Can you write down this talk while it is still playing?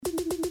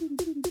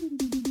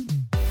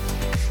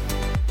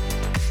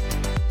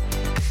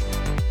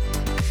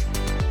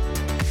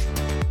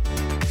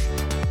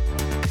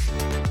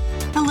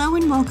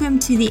welcome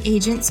to the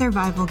Agent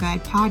Survival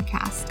Guide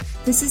podcast.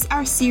 This is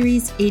our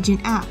series,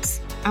 Agent Apps.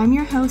 I'm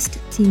your host,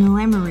 Tina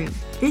Lamoureux.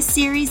 This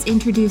series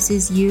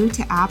introduces you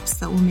to apps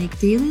that will make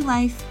daily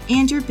life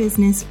and your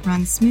business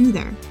run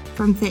smoother.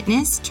 From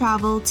fitness,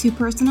 travel, to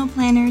personal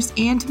planners,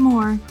 and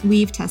more,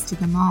 we've tested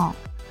them all.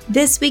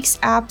 This week's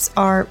apps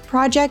are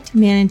project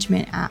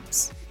management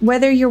apps.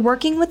 Whether you're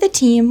working with a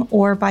team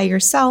or by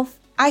yourself,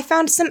 I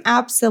found some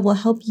apps that will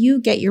help you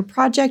get your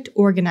project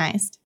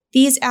organized.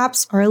 These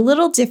apps are a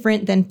little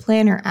different than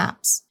planner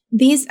apps.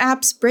 These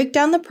apps break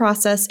down the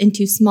process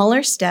into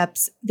smaller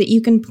steps that you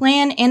can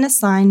plan and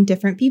assign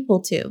different people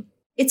to.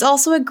 It's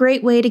also a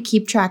great way to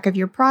keep track of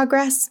your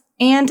progress,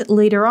 and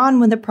later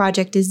on when the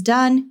project is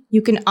done,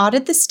 you can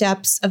audit the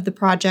steps of the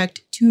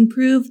project to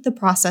improve the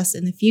process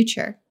in the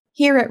future.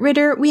 Here at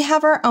Ritter, we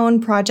have our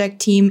own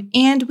project team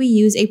and we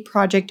use a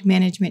project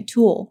management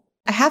tool.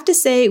 I have to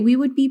say, we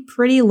would be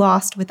pretty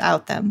lost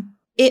without them.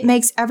 It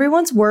makes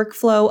everyone's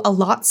workflow a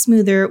lot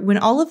smoother when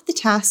all of the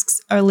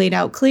tasks are laid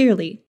out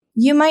clearly.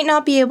 You might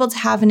not be able to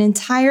have an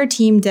entire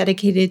team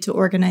dedicated to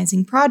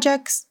organizing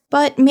projects,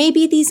 but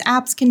maybe these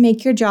apps can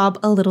make your job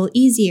a little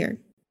easier.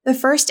 The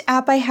first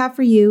app I have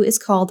for you is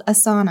called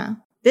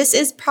Asana. This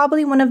is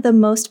probably one of the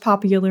most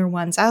popular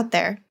ones out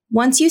there.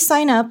 Once you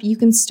sign up, you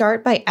can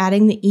start by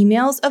adding the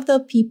emails of the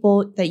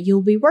people that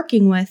you'll be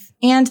working with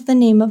and the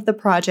name of the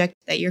project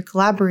that you're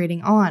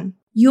collaborating on.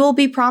 You will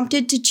be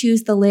prompted to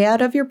choose the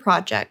layout of your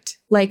project,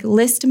 like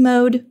list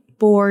mode,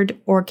 board,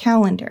 or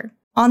calendar.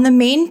 On the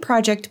main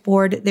project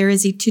board, there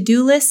is a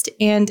to-do list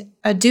and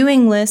a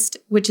doing list,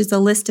 which is a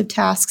list of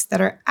tasks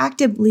that are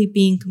actively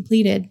being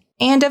completed,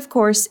 and of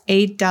course,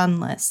 a done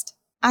list.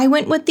 I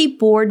went with the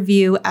board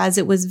view as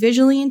it was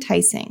visually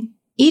enticing.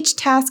 Each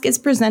task is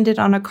presented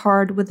on a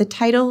card with a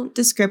title,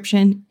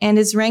 description, and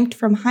is ranked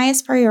from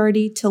highest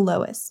priority to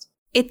lowest.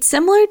 It's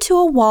similar to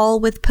a wall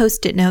with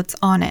Post-it notes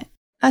on it.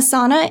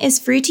 Asana is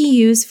free to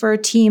use for a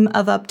team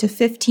of up to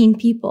 15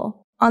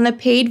 people. On the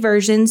paid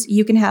versions,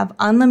 you can have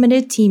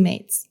unlimited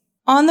teammates.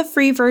 On the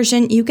free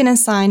version, you can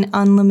assign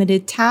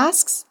unlimited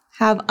tasks,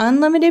 have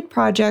unlimited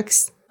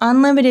projects,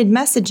 unlimited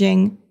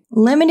messaging,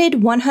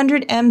 limited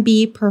 100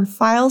 MB per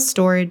file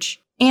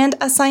storage, and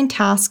assign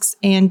tasks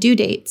and due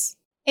dates.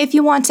 If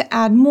you want to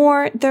add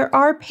more, there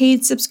are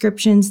paid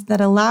subscriptions that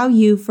allow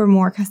you for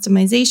more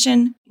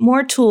customization,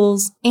 more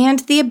tools, and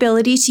the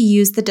ability to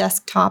use the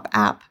desktop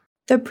app.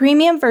 The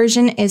premium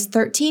version is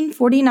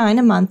 $13.49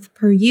 a month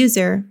per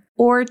user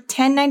or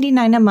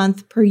 $10.99 a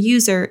month per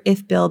user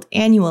if billed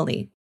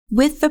annually.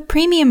 With the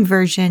premium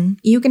version,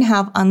 you can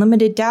have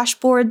unlimited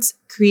dashboards,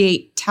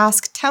 create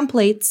task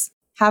templates,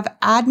 have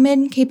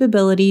admin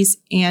capabilities,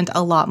 and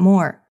a lot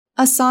more.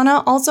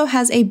 Asana also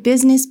has a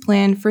business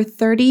plan for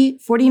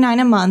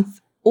 $30.49 a month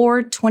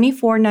or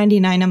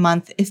 $24.99 a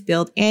month if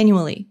billed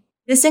annually.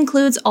 This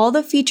includes all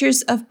the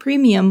features of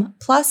premium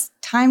plus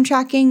time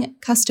tracking,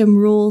 custom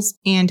rules,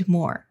 and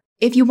more.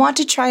 If you want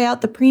to try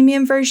out the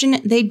premium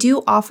version, they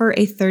do offer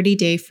a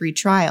 30-day free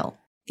trial.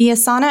 The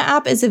Asana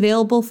app is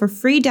available for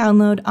free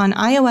download on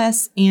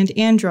iOS and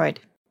Android.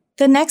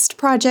 The next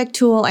project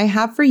tool I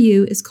have for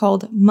you is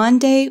called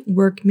Monday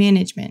Work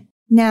Management.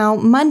 Now,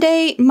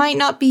 Monday might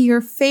not be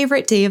your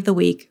favorite day of the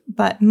week,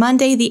 but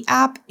Monday the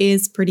app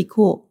is pretty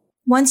cool.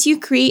 Once you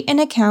create an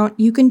account,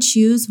 you can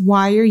choose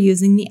why you're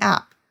using the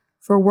app,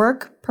 for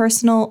work,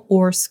 personal,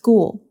 or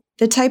school.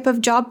 The type of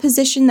job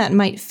position that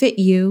might fit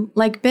you,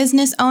 like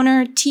business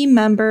owner, team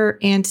member,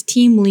 and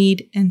team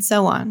lead, and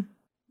so on.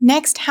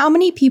 Next, how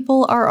many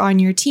people are on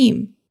your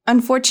team?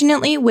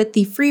 Unfortunately, with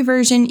the free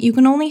version, you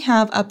can only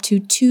have up to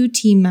 2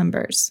 team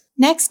members.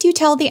 Next, you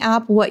tell the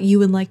app what you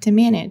would like to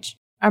manage.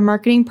 A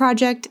marketing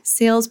project,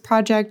 sales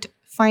project,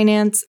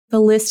 finance, the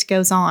list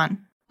goes on.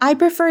 I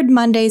preferred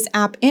Monday's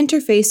app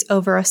interface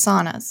over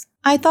Asana's.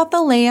 I thought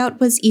the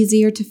layout was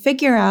easier to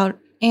figure out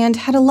and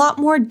had a lot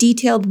more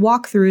detailed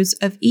walkthroughs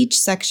of each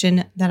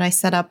section that I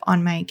set up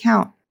on my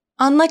account.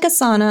 Unlike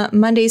Asana,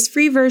 Monday's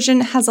free version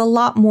has a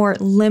lot more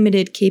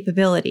limited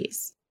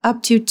capabilities.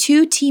 Up to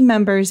 2 team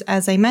members,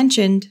 as I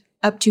mentioned,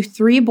 up to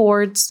 3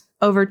 boards,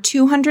 over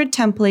 200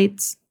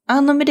 templates,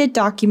 unlimited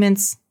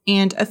documents,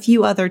 and a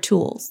few other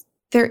tools.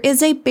 There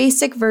is a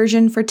basic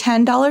version for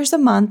 $10 a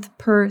month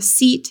per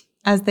seat,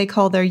 as they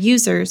call their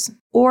users,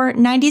 or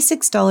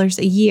 $96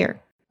 a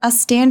year. A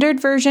standard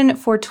version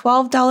for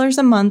 $12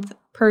 a month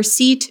per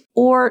seat,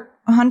 or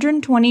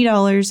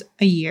 $120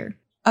 a year.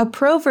 A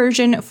pro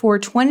version for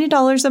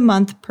 $20 a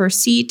month per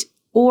seat,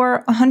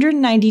 or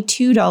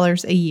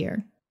 $192 a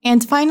year.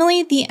 And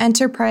finally, the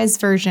enterprise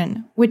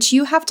version, which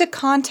you have to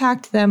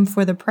contact them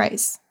for the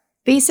price.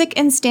 Basic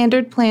and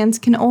standard plans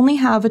can only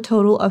have a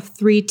total of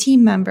 3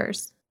 team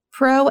members.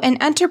 Pro and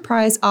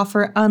Enterprise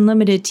offer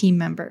unlimited team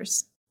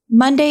members.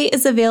 Monday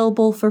is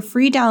available for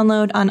free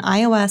download on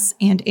iOS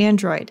and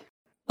Android.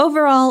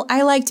 Overall,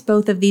 I liked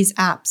both of these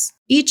apps.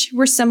 Each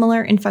were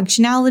similar in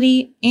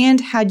functionality and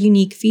had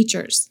unique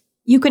features.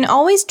 You can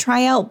always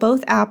try out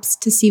both apps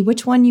to see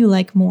which one you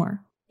like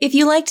more. If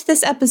you liked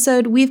this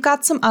episode, we've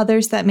got some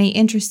others that may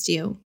interest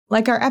you,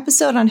 like our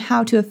episode on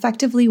how to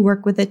effectively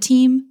work with a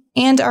team,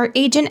 and our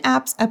Agent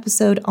Apps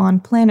episode on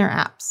planner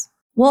apps.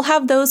 We'll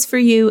have those for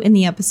you in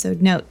the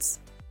episode notes.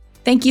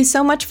 Thank you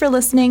so much for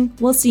listening.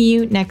 We'll see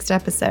you next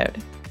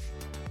episode.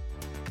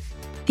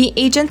 The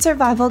Agent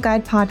Survival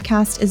Guide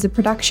podcast is a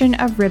production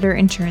of Ritter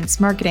Insurance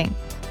Marketing,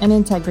 an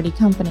Integrity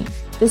company.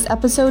 This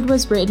episode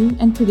was written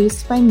and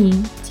produced by me,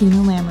 Tina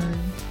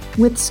Lamoureux,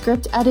 with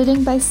script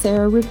editing by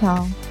Sarah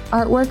Ruppel,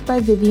 artwork by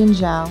Vivian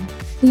Zhao.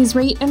 Please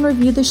rate and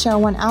review the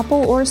show on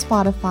Apple or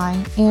Spotify,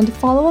 and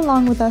follow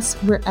along with us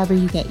wherever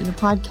you get your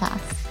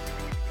podcasts.